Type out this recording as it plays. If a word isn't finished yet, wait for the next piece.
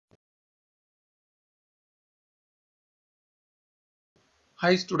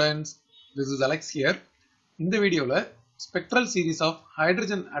Hi students, this is Alex here. இந்த வீடியோல spectral series of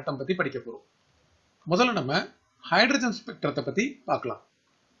hydrogen atom பத்தி படிக்க போறோம். முதல்ல நம்ம hydrogen spectrத்தை பத்தி பார்க்கலாம்.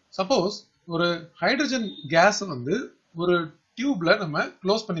 Suppose ஒரு hydrogen gas வந்து ஒரு டியூப்ல நம்ம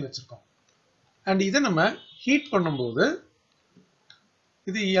க்ளோஸ் பண்ணி வச்சிருக்கோம். And இதை நம்ம ஹீட் பண்ணும்போது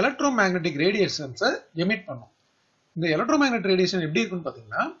இது electromagnetic radiations emit பண்ணும். இந்த electromagnetic radiation எப்படி இருக்குன்னு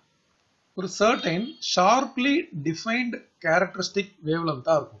பார்த்தீங்கன்னா ஒரு certain sharply defined characteristic wavelength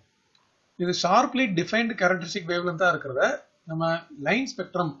இருக்கும். இது sharply defined characteristic wavelength இருக்கிறத நம்ம லைன்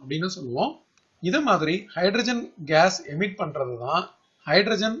ஸ்பெக்ட்ரம் அப்படின்னு சொல்லுவோம். இத மாதிரி ஹைட்ரஜன் கேஸ் எமிட் பண்றது தான்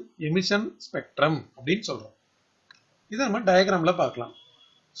ஹைட்ரஜன் எமிஷன் ஸ்பெக்ட்ரம் அப்படின்னு சொல்றோம். இதை நம்ம டயக்ராம்ல பார்க்கலாம்.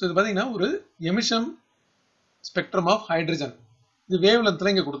 ஸோ இது பார்த்தீங்கன்னா ஒரு எமிஷன் ஸ்பெக்ட்ரம் ஆஃப் ஹைட்ரஜன். இது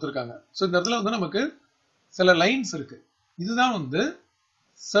வேவ்லென்த்ல இங்க கொடுத்துருக்காங்க. ஸோ இந்த இடத்துல வந்து நமக்கு சில லைன்ஸ் இருக்கு. இதுதான் வந்து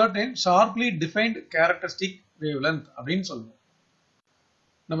certain sharply defined characteristic wavelength அப்படின்னு சொல்லுவோம்.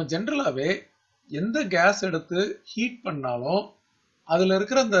 நம்ம ஜெனரலாவே எந்த கேஸ் எடுத்து ஹீட் பண்ணாலும் அதுல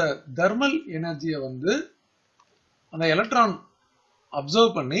இருக்கிற அந்த தெர்மல் எனர்ஜியை வந்து அந்த எலக்ட்ரான்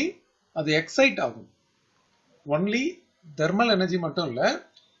அப்சர்வ் பண்ணி அது எக்ஸைட் ஆகும். ஒன்லி தெர்மல் எனர்ஜி மட்டும் இல்ல,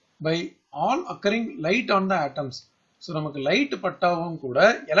 by all occurring light on the atoms. So நமக்கு லைட் பட்டாவும் கூட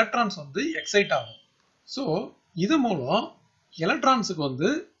எலக்ட்ரான்ஸ் வந்து எக்ஸைட் ஆகும். ஸோ இது மூலம் எலக்ட்ரான்ஸுக்கு வந்து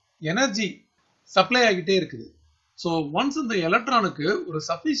எனர்ஜி சப்ளை ஆகிட்டே இருக்குது. ஸோ ஒன்ஸ் இந்த எலக்ட்ரானுக்கு ஒரு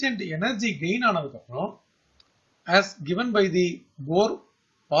சஃபிஷியன்ட் எனர்ஜி கெயின் ஆனதுக்கு அப்புறம் as given by the Bohr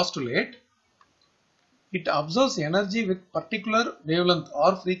postulate, it absorbs energy with particular wavelength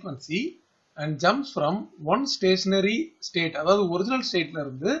or frequency and jumps from one stationary state, அதாவது ஒரிஜினல் ஸ்டேட்ல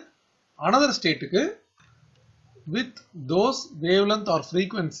இருந்து another ஸ்டேட்டுக்கு with those wavelength or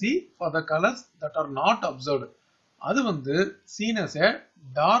frequency for the colors that are not observed. அது வந்து seen as a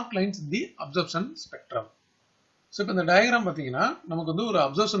dark lines in the absorption spectrum. So இப்போ இந்த diagram பார்த்தீங்கன்னா நமக்கு வந்து ஒரு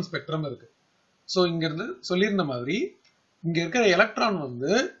அப்சர்ப்ஷன் ஸ்பெக்ட்ரம் இருக்கு. ஸோ இங்க இருந்து சொல்லியிருந்த மாதிரி இங்க இருக்கிற எலக்ட்ரான்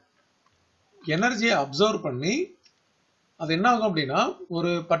வந்து எனர்ஜியை அப்சர்வ் பண்ணி அது என்ன ஆகும் அப்படின்னா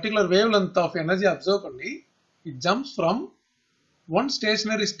ஒரு particular wave length of energy observe பண்ணி it jumps from one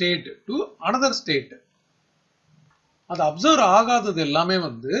stationary state to another state. அது அப்சர்வ் ஆகாதது எல்லாமே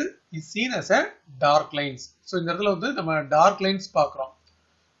வந்து is scene as a dark lines. So இந்த இடத்துல வந்து நம்ம டார்க் லைன்ஸ் பார்க்குறோம்.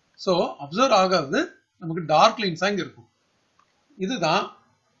 ஸோ அப்சர்வ் ஆகாதது நமக்கு டார்க் லைன்ஸா இங்க இருக்கும். இதுதான்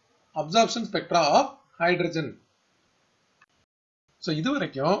absorption spectra of hydrogen. So இது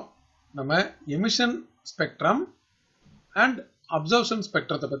வரைக்கும் நம்ம எமிஷன் ஸ்பெக்ட்ரம் அண்ட் அப்சார்ப்ஷன்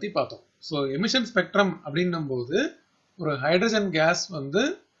ஸ்பெக்ட்ரத்தை பத்தி பார்த்தோம். ஸோ எமிஷன் ஸ்பெக்ட்ரம் அப்படின்னும் போது ஒரு ஹைட்ரஜன் கேஸ் வந்து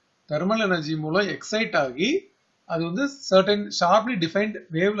தெர்மல் எனர்ஜி மூலம் எக்ஸைட் ஆகி அது வந்து சர்டன் ஷார்ப்லி டிஃபைன்ட்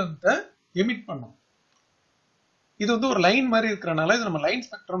வேவ்லென்த்தை எமிட் பண்ணும். இது வந்து ஒரு லைன் மாதிரி இருக்கிறனால இது நம்ம லைன்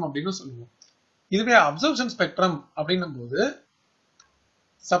ஸ்பெக்ட்ரம் அப்படின்னு சொல்லுவோம். இதுவே அப்சர்ப்ஷன் ஸ்பெக்ட்ரம் அப்படின்னும் போது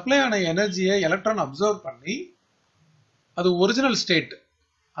சப்ளை ஆன எனர்ஜியை எலக்ட்ரான் அப்சர்வ் பண்ணி அது ஒரிஜினல் ஸ்டேட்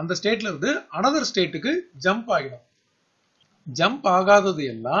அந்த ஸ்டேட்ல இருந்து அனதர் ஸ்டேட்டுக்கு ஜம்ப் ஆகிடும். ஜம்ப் ஆகாதது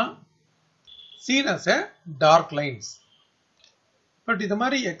எல்லாம் seen as a dark lines. But இது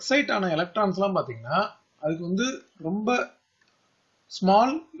மாதிரி எக்ஸைட் ஆன எலக்ட்ரான்ஸ் எல்லாம் பாத்தீங்கன்னா அதுக்கு வந்து ரொம்ப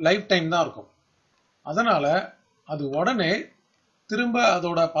ஸ்மால் லைஃப் டைம் தான் இருக்கும். அதனால அது உடனே திரும்ப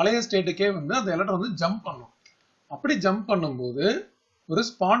அதோட பழைய ஸ்டேட்டுக்கே வந்து அந்த எலக்ட்ரான் வந்து ஜம்ப் பண்ணும். அப்படி ஜம்ப் பண்ணும்போது ஒரு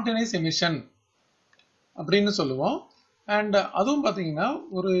ஸ்பான்டேனியஸ் எமிஷன் அப்படின்னு சொல்லுவோம். அண்ட் அதுவும் பார்த்தீங்கன்னா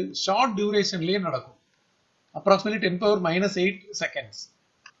ஒரு ஷார்ட் டியூரேஷன்லயே நடக்கும். Approximately 10⁻⁸ seconds.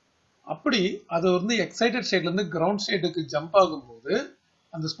 அப்படி அது வந்து எக்ஸைட்டட் ஸ்டேட்ல இருந்து கிரவுண்ட் ஸ்டேட்டுக்கு ஜம்ப் ஆகும்போது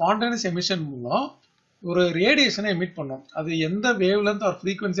அந்த ஸ்பான்டேனியஸ் எமிஷன் மூலம் ஒரு ரேடியேஷனை எமிட் பண்ணும். அது எந்த wave length R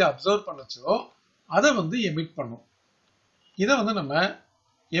frequency observe பண்ணுச்சோ அதை வந்து எமிட் பண்ணும். இதை வந்து நம்ம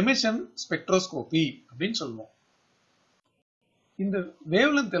எமிஷன் ஸ்பெக்ட்ரோஸ்கோபி அப்படின்னு சொல்லுவோம். இந்த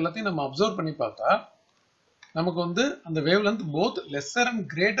வேவ் லென்த் எல்லாத்தையும் நம்ம அப்சர்வ் பண்ணி பார்த்தா நமக்கு வந்து அந்த wave length both lesser and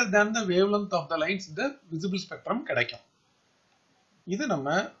greater than the wave length of the lines இந்த விசிபிள் ஸ்பெக்ட்ரம் கிடைக்கும். இது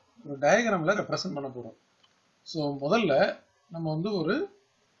நம்ம ஒரு டயக்ராம்ல ரெப்ரசென்ட் பண்ண போறோம். ஸோ முதல்ல நம்ம வந்து ஒரு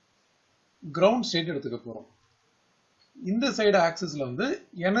கிரவுண்ட் ஸ்டேட் எடுத்துக்க போறோம். இந்த சைடு ஆக்சிஸ்ல வந்து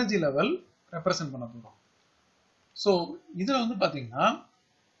எனர்ஜி லெவல் ரெப்ரசென்ட் பண்ண போறோம். ஸோ இதுல வந்து பாத்தீங்கன்னா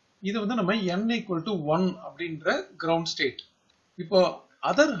இது வந்து நம்ம n = 1 அப்படின்ற கிரவுண்ட் ஸ்டேட். இப்போ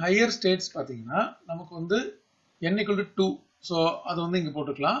அதர் ஹையர் ஸ்டேட்ஸ் பாத்தீங்கன்னா நமக்கு வந்து n = 2. ஸோ அது வந்து இங்க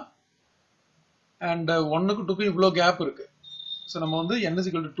போட்டுக்கலாம். அண்ட் 1க்கும் 2க்கும் இவ்வளோ கேப் இருக்கு. ஸோ நம்ம வந்து n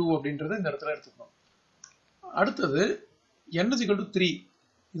 = 2 அப்படின்றத இந்த இடத்துல எடுத்துக்கிறோம். அடுத்தது n = 3.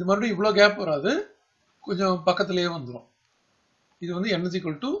 இது மறுபடியும் இவ்வளோ கேப் வராது, கொஞ்சம் பக்கத்திலேயே வந்துடும். இது வந்து n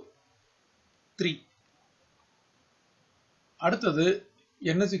 = 3. அடுத்தது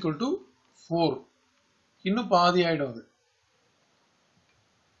n = 4. இன்னும் பாதி ஆயிடும் அது.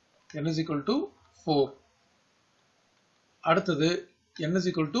 n is equal to 4. அடுத்தது n is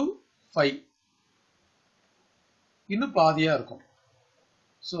equal to 5. இன்னும் பாதியா இருக்கும்.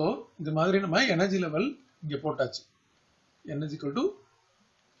 ஸோ இது மாதிரி நம்ம எனர்ஜி லெவல் இங்கே போட்டாச்சு. n is equal to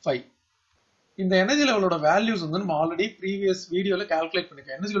 5. இந்த எனர்ஜி லெவலோட வேல்யூஸ் வந்து நம்ம ஆல்ரெடி ப்ரீவியஸ் வீடியோல கால்குலேட்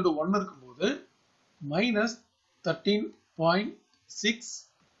பண்ணிருக்கோம். n is equal to 1 இருக்கும்போது minus 13.6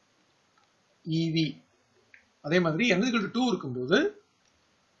 EV. அதே மாதிரி n is equal to 2 இருக்கும்போது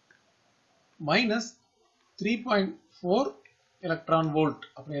minus 3.4 electron volt.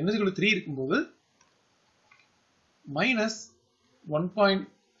 அப்புறம் n is equal to 3 இருக்கும்போது minus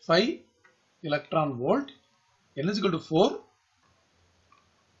 1.5 electron volt. n is equal to 4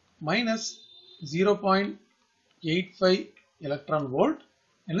 minus 0.85 electron volt.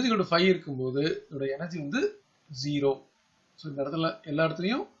 n is equal to 5 இருக்கும்போது இதோட energy வந்து 0. So இந்த இடத்துல எல்லா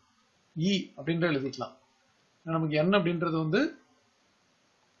இடத்துலையும் E அப்படின்ற எழுதிக்கலாம். நமக்கு n அப்படின்றது வந்து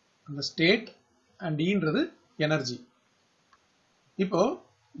அந்த ஸ்டேட் அண்ட் Eன்றது எனர்ஜி. இப்போ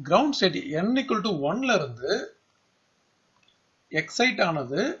ground state n equal to 1ல இருந்து எக்ஸைட்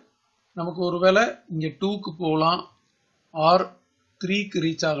ஆனது நமக்கு ஒருவேளை இங்க 2க்கு போகலாம், ஆர் 3க்கு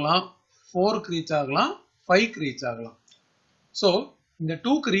ரீச் ஆகலாம், 4க்கு ரீச் ஆகலாம், 5க்கு ரீச் ஆகலாம். ஸோ இந்த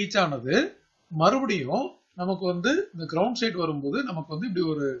 2க்கு ரீச் ஆனது மறுபடியும் நமக்கு வந்து இந்த கிரவுண்ட் ஸ்டேட் வரும்போது நமக்கு வந்து இப்படி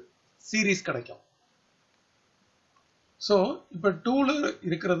ஒரு சீரீஸ் கிடைக்கும். ஸோ இப்போ 2ல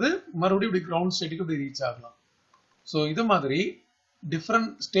இருக்கிறது மறுபடியும் இப்படி கிரவுண்ட் ஸ்டேட்டுக்கு இப்படி ரீச் ஆகலாம். ஸோ இது மாதிரி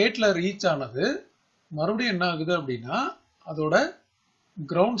டிஃப்ரெண்ட் ஸ்டேட்ல ரீச் ஆனது மறுபடியும் என்ன ஆகுது அப்படின்னா அதோட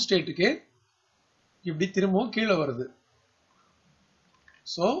கிரவுண்ட் ஸ்டேட்டுக்கே இப்படி திரும்பவும் கீழே வருது.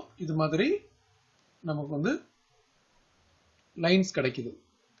 ஸோ இது மாதிரி நமக்கு வந்து லைன்ஸ் கிடைக்குது.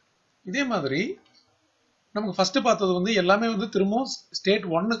 இதே மாதிரி நமக்கு ஃபர்ஸ்ட் பார்த்தது வந்து எல்லாமே வந்து திரும்பவும் ஸ்டேட்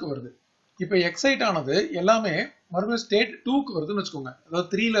 1க்கு வருது. இப்போ எக்ஸைட் ஆனது எல்லாமே மறுபடியும் ஸ்டேட் 2க்கு வருதுன்னு வச்சுக்கோங்க. அதாவது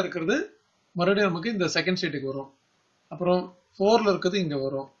 3ல இருக்கிறது மறுபடியும் நமக்கு இந்த செகண்ட் ஸ்டேட்டுக்கு வரும். அப்புறம் 4ல இருக்கிறது இங்க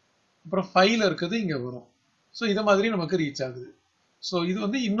வரும். அப்புறம் 5ல இருக்கிறது இங்க வரும். ஸோ இதை மாதிரி நமக்கு ரீச் ஆகுது. ஸோ இது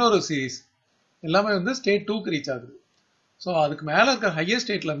வந்து இன்னொரு சீரீஸ். எல்லாமே வந்து ஸ்டேட் 2க்கு ரீச் ஆகுது. ஸோ அதுக்கு மேலே இருக்கிற ஹையர்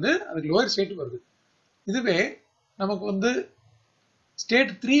ஸ்டேட்ல இருந்து அதுக்கு லோயர் ஸ்டேட் வருது. இதுவே நமக்கு வந்து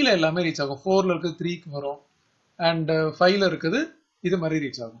ஸ்டேட் 3ல எல்லாமே ரீச் ஆகும். 4ல இருக்கிறது 3க்கு வரும். அண்ட் 5ல இருக்குது இது மாதிரி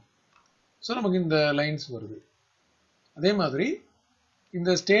ரீச் ஆகும். ஸோ நமக்கு இந்த லைன்ஸ் வருது. அதே மாதிரி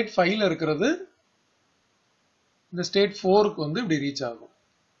இந்த ஸ்டேட் 5ல இருக்கிறது இந்த ஸ்டேட் 4க்கு வந்து இப்படி ரீச் ஆகும்.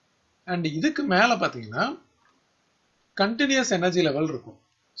 அண்ட் இதுக்கு மேலே பார்த்தீங்கன்னா கண்டினியூஸ் எனர்ஜி லெவல் இருக்கும்.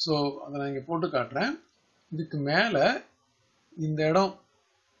 ஸோ அதை நான் இங்கே போட்டு காட்டுறேன். இதுக்கு மேலே இந்த இடம்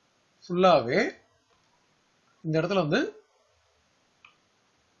ஃபுல்லாகவே இந்த இடத்துல வந்து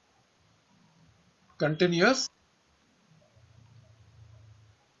கண்டினியூஸ்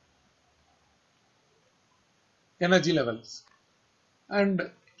எனர்ஜி லெவல்ஸ். அண்ட்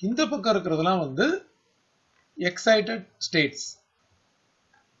இந்த பக்கம் இருக்கிறதுலாம் வந்து எக்ஸைட்டட் ஸ்டேட்ஸ்.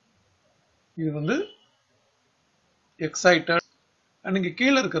 இது வந்து எக்ஸைட்டட். அண்ட் இங்க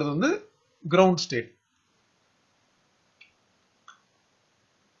கீழே இருக்கிறது வந்து கிரவுண்ட் ஸ்டேட்.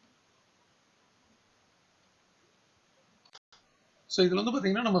 ஸோ இதுல வந்து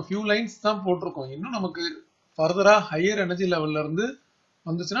பாத்தீங்கன்னா நம்ம ஃபியூ லைன்ஸ் தான் போட்டிருக்கோம். இன்னும் நமக்கு ஃபர்தரா ஹையர் எனர்ஜி லெவல்ல இருந்து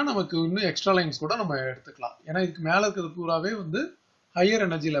வந்துச்சுன்னா நமக்கு இன்னும் எக்ஸ்ட்ரா லைன்ஸ் கூட நம்ம எடுத்துக்கலாம். ஏன்னா இதுக்கு மேல இருக்கிறது பூராவே வந்து ஹையர்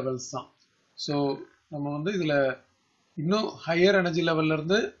எனர்ஜி லெவல்ஸ் தான். ஸோ நம்ம வந்து இதுல இன்னும் ஹையர் எனர்ஜி லெவல்ல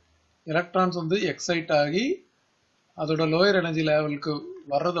இருந்து எலக்ட்ரான்ஸ் வந்து எக்ஸைட் ஆகி அதோட லோயர் எனர்ஜி லெவலுக்கு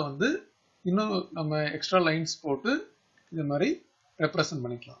வர்றதை வந்து இன்னும் நம்ம எக்ஸ்ட்ரா லைன்ஸ் போட்டு இது மாதிரி ரெப்ரசன்ட்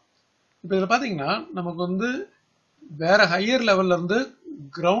பண்ணிக்கலாம். இப்போ இதில் பார்த்தீங்கன்னா நமக்கு வந்து வேற ஹையர் லெவல்ல இருந்து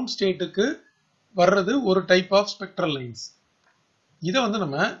கிரவுண்ட் ஸ்டேட்டுக்கு வர்றது ஒரு டைப் ஆஃப் ஸ்பெக்ட்ரல் லைன்ஸ். இதை வந்து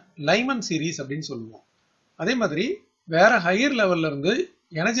நம்ம லைமன் சீரீஸ் அப்படின்னு சொல்லுவோம். அதே மாதிரி வேற ஹையர் லெவல்ல இருந்து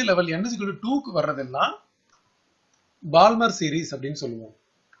energy level n is equal to 2க்கு வர்றதெல்லாம் பால்மர் சீரீஸ் அப்படின்னு சொல்லுவோம்.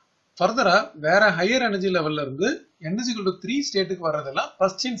 ஃபர்தரா வேற ஹையர் எனர்ஜி லெவல்ல இருந்து n is equal to 3 ஸ்டேட்டுக்கு வர்றதெல்லாம்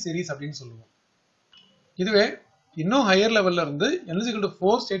பர்ஸ்டின் சீரீஸ் அப்படின்னு சொல்லுவோம். இதுவே இன்னும் ஹையர் லெவல்ல இருந்து n is equal to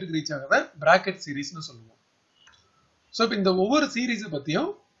 4 ஸ்டேட்டுக்கு ரீச் ஆகிறத பிராக்கெட் சீரீஸ்னு சொல்லுவோம். ஸோ இப்போ இந்த ஒவ்வொரு சீரீஸை பத்தியும்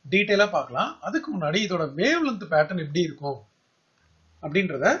டீட்டெயிலா பார்க்கலாம். அதுக்கு முன்னாடி இதோட வேவ் லென்த் பேட்டர்ன் எப்படி இருக்கும்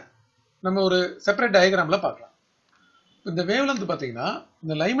அப்படின்றத நம்ம ஒரு செப்பரேட் டயக்ராம்ல பார்க்கலாம். இந்த வேவ் லென்த் பார்த்தீங்கன்னா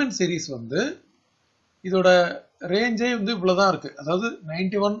இந்த லைமன் சீரீஸ் வந்து இதோட ரேஞ்சே வந்து இவ்வளவுதான் இருக்கு. அதாவது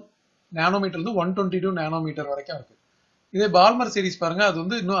 91 நானோமீட்டர் இருந்து 122 நானோமீட்டர் வரைக்கும் இருக்கு. இதே பால்மர் சீரீஸ் பாருங்க, அது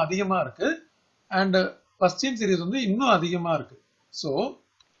வந்து இன்னும் அதிகமா இருக்கு. அண்ட் பஸ்டின் சீரீஸ் வந்து இன்னும் அதிகமா இருக்கு.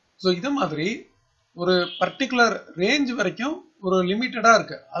 ஸோ இது மாதிரி ஒரு பர்டிகுலர் ரேஞ்ச் வரைக்கும் ஒரு லிமிட்டடா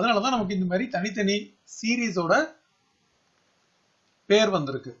இருக்கு. அதனாலதான் நமக்கு இந்த மாதிரி தனித்தனி சீரீஸோட பேர்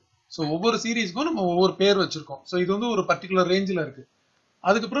வந்திருக்கு. ஸோ ஒவ்வொரு சீரீஸ்க்கும் நம்ம ஒவ்வொரு பேர் வச்சிருக்கோம். ஸோ இது வந்து ஒரு பர்டிகுலர் ரேஞ்சில் இருக்கு.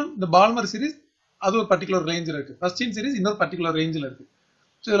 அதுக்கப்புறம் இந்த பால்மர் சீரிஸ் அது ஒரு பர்டிகுலர் ரேஞ்சில் இருக்கு. பஸ்டின் சீரிஸ் இன்னொரு பர்டிகுலர் ரேஞ்சில் இருக்கு.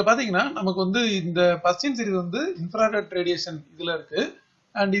 ஸோ இதில் பார்த்தீங்கன்னா நமக்கு வந்து இந்த பஸ்டின் சீரிஸ் வந்து இன்ஃப்ராரெட் ரேடியேஷன் இதில் இருக்கு,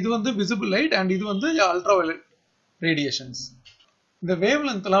 அண்ட் இது வந்து விசிபிள் லைட், அண்ட் இது வந்து அல்ட்ரா வயலட் ரேடியேஷன்ஸ். இந்த வேவ்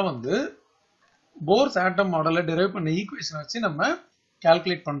லென்த்லாம் வந்து போர்ஸ் ஆட்டம் மாடலை டெரைவ் பண்ண ஈக்குவேஷனை வச்சு நம்ம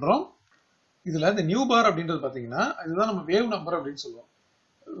கால்குலேட் பண்றோம். இதுல இந்த நியூ பார் அப்படின்றது பாத்தீங்கன்னா இதுதான் நம்ம வேவ் நம்பர் அப்படின்னு சொல்லுவோம்.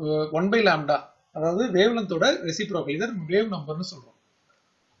 1/λ, அதாவது வேவ் லென்த்தோட ரெசிப்ரோக்கல், இதை நம்ம வேவ் நம்பர்னு சொல்றோம்.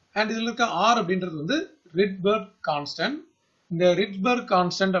 அண்ட் இதுல இருக்க ஆர் அப்படின்றது வந்து ரிட்பர்க் கான்ஸ்டன்ட். இந்த Rydberg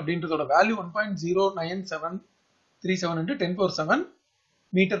constant அப்படின்றதோட value 1.09737 into 10⁻⁷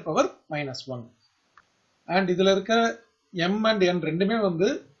 metre power -1. And இதுல இருக்க m and n ரெண்டுமே வந்து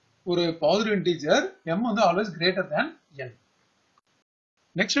ஒரு பாசிட்டிவ் இன்டீஜர். m வந்து always greater than n.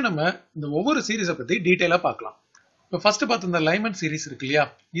 Next நம்ம இந்த ஒவ்வொரு சீரீஸை பத்தி டீடைலா பார்க்கலாம். இப்போ ஃபர்ஸ்ட் பார்த்த இந்த லைமன் சீரிஸ் இருக்கு இல்லையா,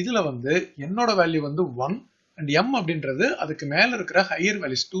 இதுல வந்து என்னோட வேல்யூ வந்து 1 அண்ட் m அப்படின்றது அதுக்கு மேல இருக்கிற ஹையர்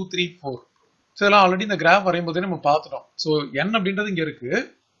வேல்யூஸ் 2, 3, 4. ஸோ இதெல்லாம் ஆல்ரெடி இந்த கிராஃப் வரையும் போதே நம்ம பார்த்துட்டோம். ஸோ n அப்படின்றது இங்க இருக்கு,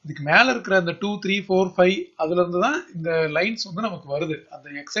 இதுக்கு மேல இருக்கிற அந்த 2, 3, 4, 5 அதுல இருந்து தான் இந்த லைன்ஸ் வந்து நமக்கு வருது. அந்த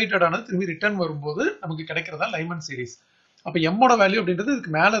எக்ஸைட்டட் ஆனது திரும்பி ரிட்டர்ன் வரும்போது நமக்கு கிடைக்கிறதா லைமன் சீரிஸ். அப்ப எம்மோட வேல்யூ அப்படின்றது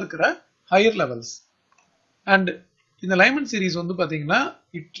இதுக்கு மேல இருக்கிற ஹையர் லெவல்ஸ். அண்ட் இந்த லைமன் சீரிஸ் வந்து பாத்தீங்கன்னா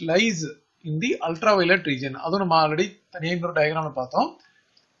it lies in the ultra violet region. அதுவும் நம்ம ஆல்ரெடி தனியாக இன்னொரு டயக்ராம்ல பார்த்தோம்.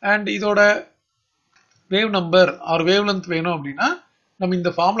 அண்ட் இதோட wave number R wave length வேணும் அப்படின்னா நம்ம இந்த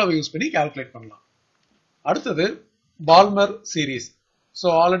ஃபார்முலாவை யூஸ் பண்ணி கால்குலேட் பண்ணலாம். அடுத்தது பால்மர் சீரிஸ். ஸோ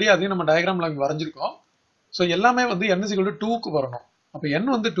ஆல்ரெடி அதையும் நம்ம டயக்ராம்ல வரைஞ்சிருக்கோம். ஸோ எல்லாமே வந்து n = 2க்கு வரணும். அப்போ n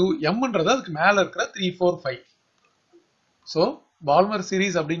வந்து 2, mன்றது அதுக்கு மேல இருக்கிற 3, 4, 5. ஸோ பால்மர்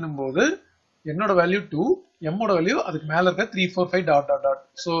சீரிஸ் அப்படின்னும் போது என்னோட வேல்யூ 2, mோட வேல்யூ அதுக்கு மேல இருக்க 3, 4, 5 டாட் டாட் டாட்.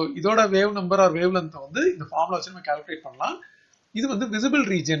 ஸோ இதோட wave number R wave length வந்து இந்த ஃபார்முலா வச்சு நம்ம கால்குலேட் பண்ணலாம். இது வந்து விசிபிள்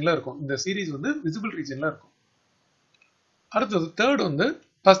ரீஜன்ல இருக்கும். இந்த சீரிஸ் வந்து விசிபிள் ரீஜன்ல இருக்கும். அடுத்தது தேர்ட் வந்து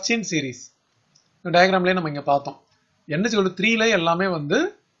பஸ்டின் சீரிஸ். இந்த டயக்ராம்லயே நம்ம இங்க பார்த்தோம். n = 3ல எல்லாமே வந்து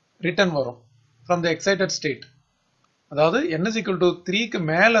ரிட்டர்ன் வரும் ஃப்ரம் த எக்ஸைட்டட் ஸ்டேட். அதாவது n = 3க்கு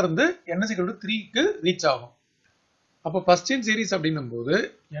மேல இருந்து n = 3க்கு ரீச் ஆகும். அப்போ பஸ்டின் சீரிஸ் அப்படின்னும் போது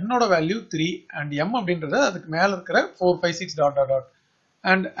என்னோட வேல்யூ 3 அண்ட் m அப்படின்றது அதுக்கு மேல இருக்கிற 4, 5, 6 dot dot dot.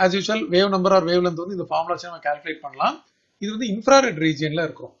 And as usual wave number R wave length வந்து இந்த ஃபார்முலா வச்சு நம்ம கால்குலேட் பண்ணலாம். இது வந்து இன்ஃப்ராரெட் ரீஜன்ல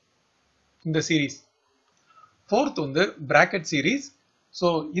இருக்கும் இந்த சீரிஸ். ஃபோர்த் வந்து பிராக்கெட் சீரிஸ். ஸோ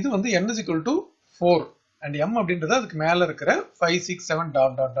இது வந்து n = 4 அண்ட் m அப்படின்றது அதுக்கு மேல இருக்கிற 5, 6, 7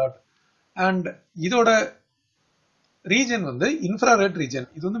 டாட் டாட் டாட். அண்ட் இதோட ரீஜன் வந்து இன்ஃப்ராரெட் ரீஜன்.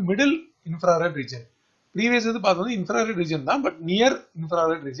 இது வந்து மிடில் இன்ஃப்ராரெட் ரீஜன். ப்ரீவியஸ் இது பார்த்தது இன்ஃப்ராரெட் ரீஜன் தான், பட் நியர்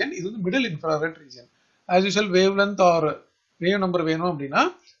இன்ஃப்ராரெட் ரீஜன். இது வந்து middle infrared region. As usual wave length R wave number வேணும் அப்படின்னா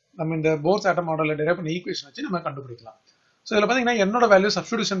நம்ம இந்த போர்ஸ் ஆட்டம் மாடலை டெரைவ் பண்ண ஈக்குவேஷன் வச்சு நம்ம கண்டுபிடிக்கலாம். ஸோ இதில் பார்த்தீங்கன்னா என்னோட வேல்யூ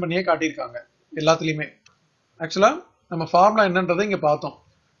சப்ஸ்டிடியூஷன் பண்ணியே காட்டியிருக்காங்க எல்லாத்துலேயுமே. ஆக்சுவலா நம்ம ஃபார்முலா என்னன்றதை இங்கே பார்த்தோம்.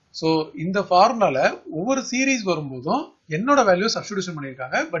 ஸோ இந்த ஃபார்முலால ஒவ்வொரு சீரீஸ் வரும்போதும் என்னோட வேல்யூ சப்ஸ்டிடியூஷன்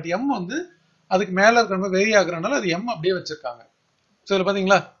பண்ணியிருக்காங்க. பட் m வந்து அதுக்கு மேல இருக்கிற வேரி ஆகுறதுனால அது m அப்படியே வச்சிருக்காங்க. ஸோ இதில்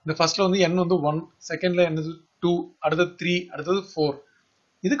பார்த்தீங்களா இந்த ஃபர்ஸ்ட்ல வந்து n வந்து 1, செகண்ட்ல n 2, அடுத்தது 3, அடுத்தது 4.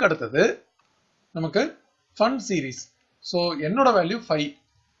 இதுக்கு அடுத்தது நமக்கு ஃபன் சீரீஸ். ஸோ என்னோட வேல்யூ 5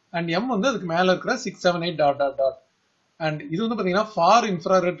 அண்ட் m வந்து அதுக்கு மேல இருக்கிற 6, 7, 8 டாட் டாட் டாட். அண்ட் இது வந்து பார்த்தீங்கன்னா ஃபார்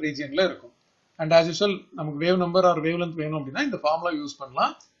இன்ஃப்ராரெட் ரீஜன்ல இருக்கும். அண்ட் ஆஸ் யூஷுவல் நமக்கு wave number R wave length வேணும் அப்படின்னா இந்த ஃபார்முலா யூஸ்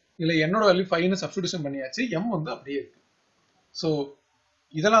பண்ணலாம். இல்லை என்னோட வேல்யூ 5ன்னு சப்ஸ்டிடியூஷன் பண்ணியாச்சு, m வந்து அப்படியே இருக்கு. ஸோ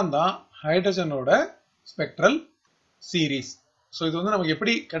இதெல்லாம் தான் ஹைட்ரஜனோட ஸ்பெக்ட்ரல் சீரீஸ். ஸோ இது வந்து நமக்கு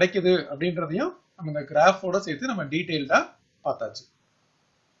எப்படி கிடைக்குது அப்படின்றதையும் நம்ம இந்த கிராஃபோட சேர்த்து நம்ம டீட்டெயில்டா பார்த்தாச்சு.